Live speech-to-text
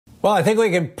Well, I think we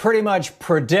can pretty much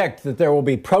predict that there will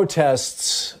be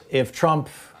protests if Trump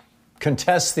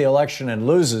contests the election and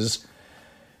loses.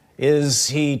 Is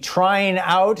he trying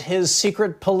out his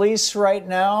secret police right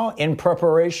now in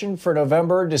preparation for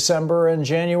November, December, and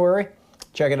January?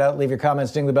 Check it out. Leave your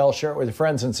comments, ding the bell, share it with your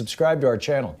friends, and subscribe to our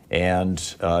channel.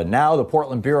 And now the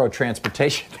Portland Bureau of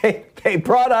Transportation, they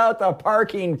brought out the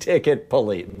parking ticket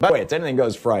police. By the way, it's Anything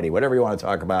Goes Friday. Whatever you want to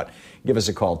talk about, give us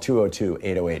a call,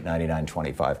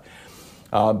 202-808-9925.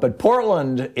 But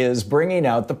Portland is bringing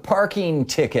out the parking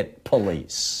ticket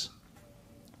police.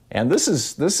 And this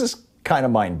is kind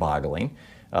of mind-boggling.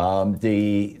 The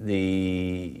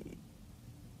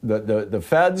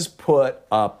feds put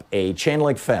up a chain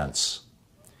link fence,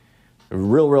 a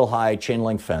real high chain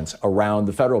link fence around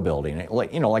the federal building,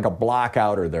 like a block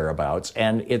out or thereabouts.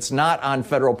 And it's not on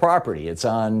federal property. It's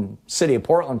on City of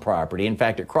Portland property. In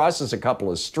fact, it crosses a couple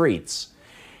of streets.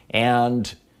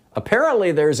 And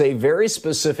apparently there's a very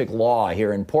specific law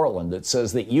here in Portland that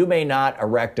says that you may not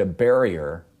erect a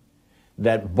barrier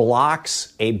that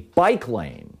blocks a bike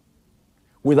lane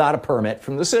without a permit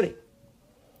from the city.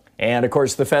 And of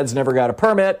course, the feds never got a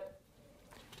permit.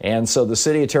 And so the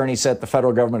city attorney sent the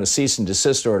federal government a cease and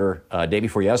desist order day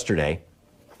before yesterday,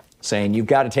 saying you've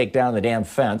got to take down the damn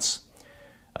fence.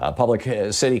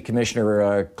 City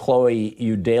Commissioner Chloe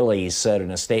Udaley said in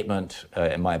a statement,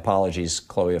 and my apologies,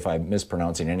 Chloe, if I'm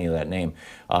mispronouncing any of that name,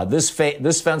 this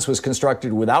fence was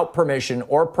constructed without permission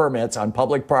or permits on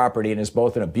public property and is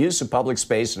both an abuse of public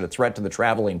space and a threat to the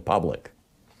traveling public.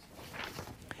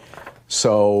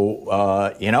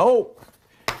 So,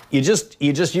 you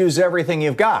just use everything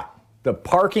you've got. The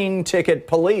parking ticket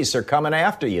police are coming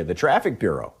after you, the traffic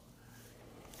bureau.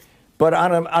 But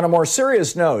on a more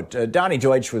serious note, Donnie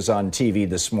Deutsch was on TV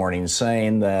this morning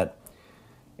saying that,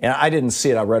 and I didn't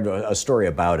see it, I read a story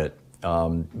about it,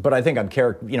 but I think I'm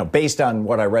based on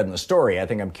what I read in the story, I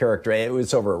think I'm it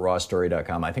was over at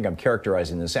rawstory.com, I think I'm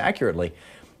characterizing this accurately,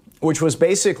 which was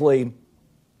basically,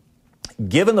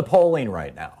 given the polling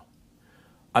right now,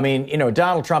 I mean,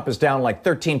 Donald Trump is down like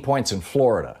 13 points in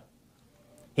Florida.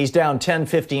 He's down 10,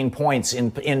 15 points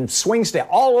in swing states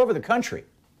all over the country.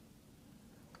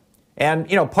 And,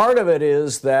 part of it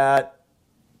is that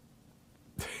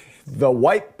the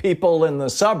white people in the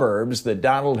suburbs that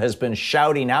Donald has been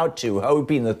shouting out to,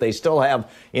 hoping that they still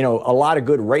have, a lot of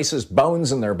good racist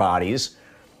bones in their bodies.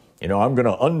 I'm going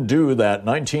to undo that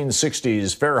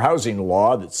 1960s fair housing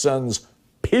law that sends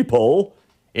people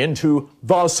into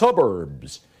the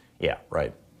suburbs. Yeah,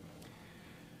 right.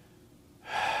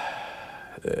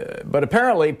 But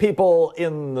apparently people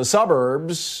in the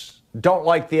suburbs don't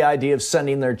like the idea of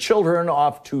sending their children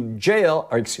off to jail,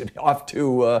 or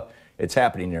it's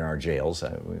happening in our jails,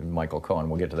 Michael Cohen,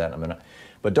 we'll get to that in a minute,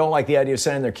 but don't like the idea of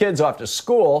sending their kids off to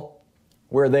school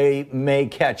where they may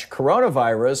catch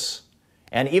coronavirus,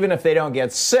 and even if they don't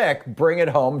get sick, bring it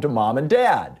home to mom and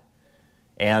dad.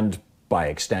 And by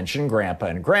extension, grandpa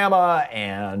and grandma,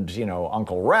 and,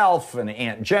 Uncle Ralph and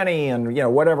Aunt Jenny, and,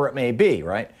 whatever it may be,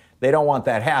 right? They don't want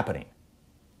that happening.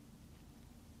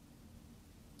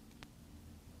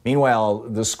 Meanwhile,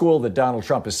 the school that Donald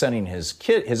Trump is sending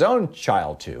his own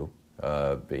child to,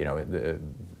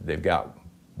 they've got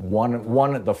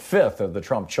the fifth of the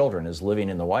Trump children is living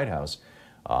in the White House.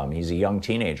 He's a young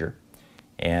teenager,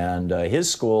 and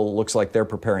his school looks like they're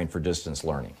preparing for distance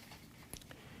learning.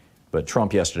 But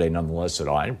Trump yesterday nonetheless said,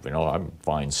 I'm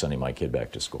fine sending my kid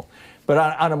back to school.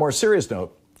 But on a more serious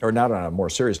note, or not on a more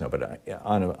serious note, but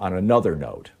on another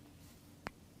note,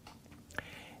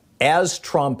 as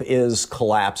Trump is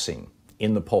collapsing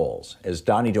in the polls, as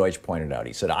Donnie Deutsch pointed out,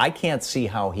 he said, I can't see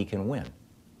how he can win.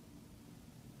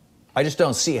 I just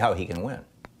don't see how he can win,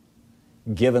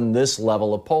 given this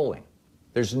level of polling.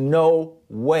 There's no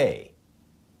way.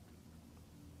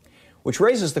 Which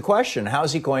raises the question,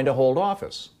 how's he going to hold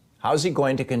office? How's he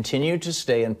going to continue to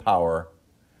stay in power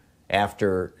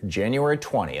after January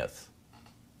 20th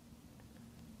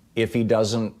if he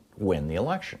doesn't win the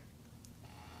election?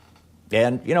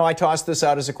 And, I tossed this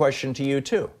out as a question to you,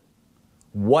 too.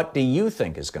 What do you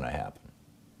think is going to happen?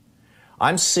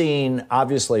 I'm seeing,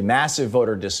 obviously, massive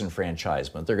voter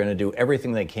disenfranchisement. They're going to do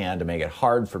everything they can to make it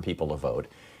hard for people to vote,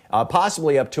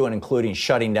 possibly up to and including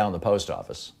shutting down the post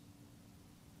office.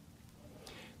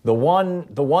 The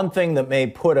one thing that may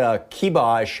put a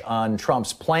kibosh on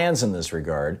Trump's plans in this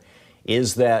regard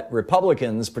is that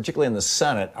Republicans, particularly in the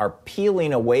Senate, are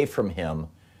peeling away from him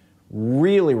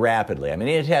really rapidly. I mean,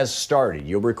 it has started.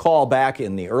 You'll recall back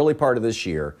in the early part of this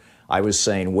year, I was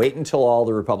saying, wait until all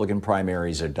the Republican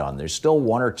primaries are done. There's still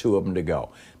one or two of them to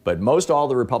go, but most all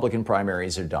the Republican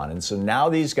primaries are done. And so now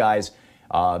these guys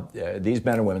these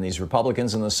men and women, these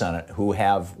Republicans in the Senate who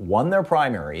have won their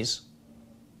primaries,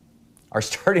 are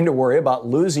starting to worry about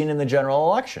losing in the general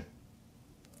election.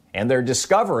 And they're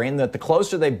discovering that the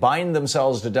closer they bind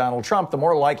themselves to Donald Trump, the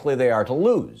more likely they are to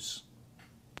lose.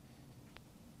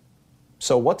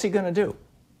 So what's he going to do?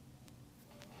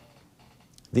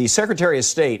 The Secretary of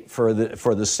State for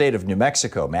the state of New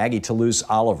Mexico, Maggie Toulouse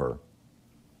Oliver,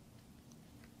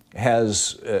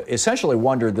 has essentially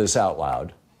wondered this out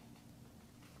loud.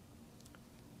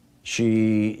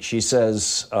 She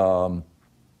says,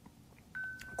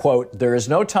 quote, there is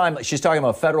no time, she's talking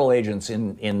about federal agents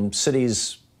in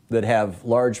cities that have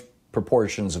large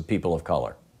proportions of people of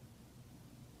color.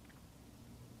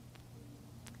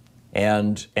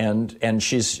 And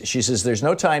she says there's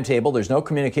no timetable, there's no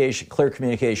clear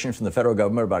communication from the federal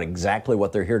government about exactly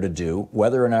what they're here to do,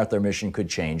 whether or not their mission could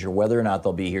change, or whether or not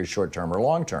they'll be here short-term or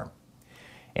long-term.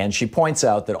 And she points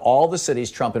out that all the cities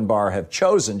Trump and Barr have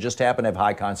chosen just happen to have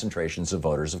high concentrations of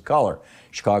voters of color.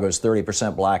 Chicago's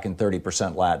 30% black and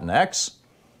 30% Latinx.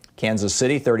 Kansas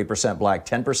City, 30% black,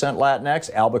 10% Latinx.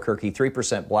 Albuquerque,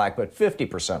 3% black, but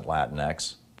 50%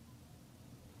 Latinx.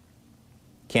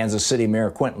 Kansas City Mayor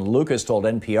Quentin Lucas told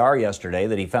NPR yesterday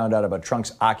that he found out about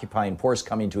Trump's occupying force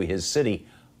coming to his city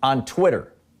on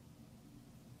Twitter.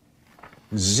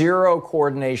 Zero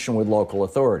coordination with local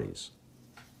authorities.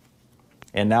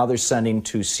 And now they're sending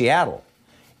to Seattle.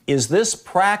 Is this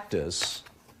practice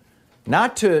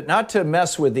not to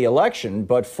mess with the election,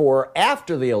 but for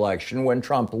after the election, when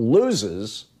Trump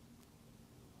loses,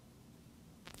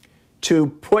 to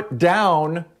put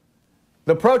down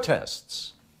the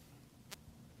protests?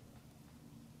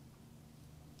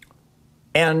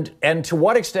 And to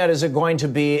what extent is it going to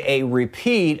be a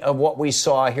repeat of what we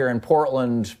saw here in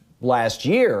Portland last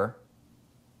year,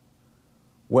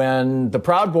 when the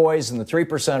Proud Boys and the Three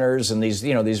Percenters and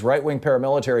these right-wing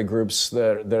paramilitary groups,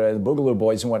 the Boogaloo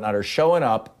Boys and whatnot, are showing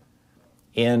up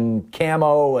in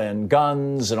camo and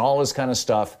guns and all this kind of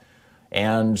stuff,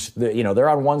 and they're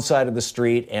on one side of the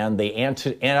street, and the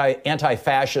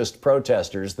anti-fascist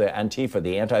protesters, the Antifa,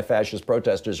 the anti-fascist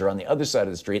protesters, are on the other side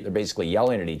of the street. They're basically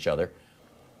yelling at each other,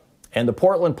 and the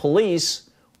Portland police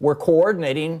were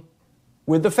coordinating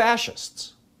with the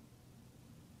fascists.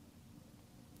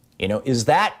 Is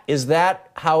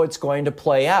that how it's going to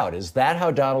play out? Is that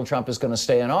how Donald Trump is going to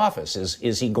stay in office?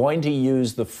 Is he going to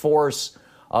use the force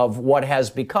of what has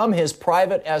become his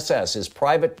private SS, his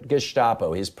private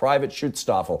Gestapo, his private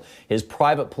Schutzstaffel, his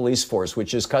private police force,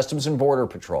 which is Customs and Border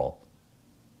Patrol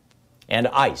and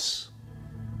ICE?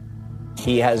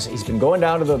 He's been going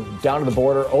down to the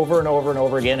border over and over and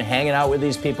over again, hanging out with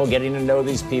these people, getting to know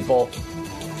these people.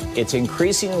 It's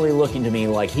increasingly looking to me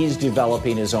like he's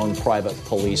developing his own private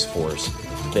police force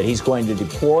that he's going to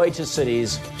deploy to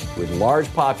cities with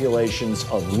large populations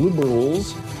of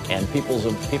liberals and people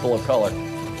of color.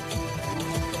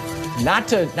 Not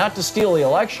to steal the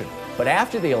election, but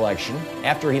after the election,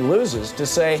 after he loses, to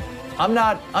say, I'm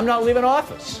not leaving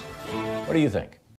office. What do you think?